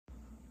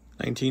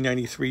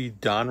1993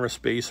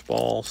 Donruss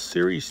Baseball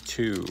Series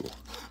 2.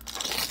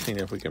 Seeing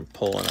if we can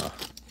pull in a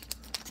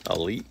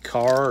elite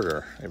card,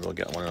 or maybe we'll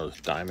get one of those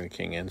Diamond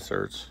King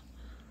inserts.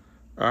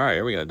 All right,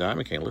 here we got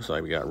Diamond King. Looks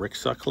like we got Rick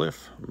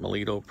Sutcliffe,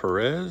 Melito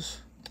Perez,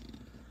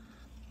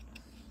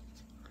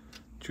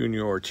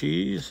 Junior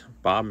Ortiz,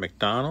 Bob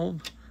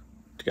McDonald.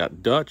 We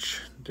got Dutch,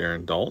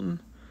 Darren Dalton,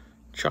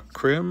 Chuck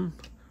Krim.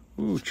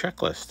 Ooh,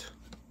 checklist.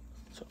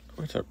 So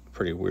it's a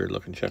pretty weird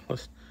looking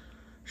checklist.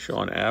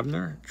 Sean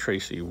Abner,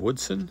 Tracy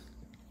Woodson,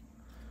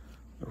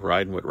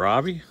 Riding with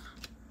Robbie.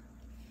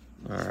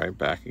 All right,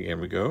 back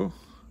again we go.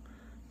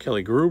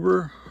 Kelly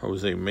Gruber,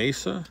 Jose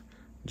Mesa,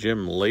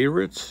 Jim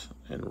Leyritz,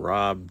 and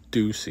Rob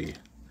Ducey.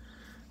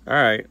 All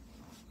right,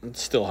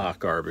 it's still hot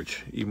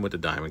garbage, even with the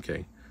Diamond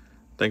King.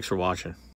 Thanks for watching.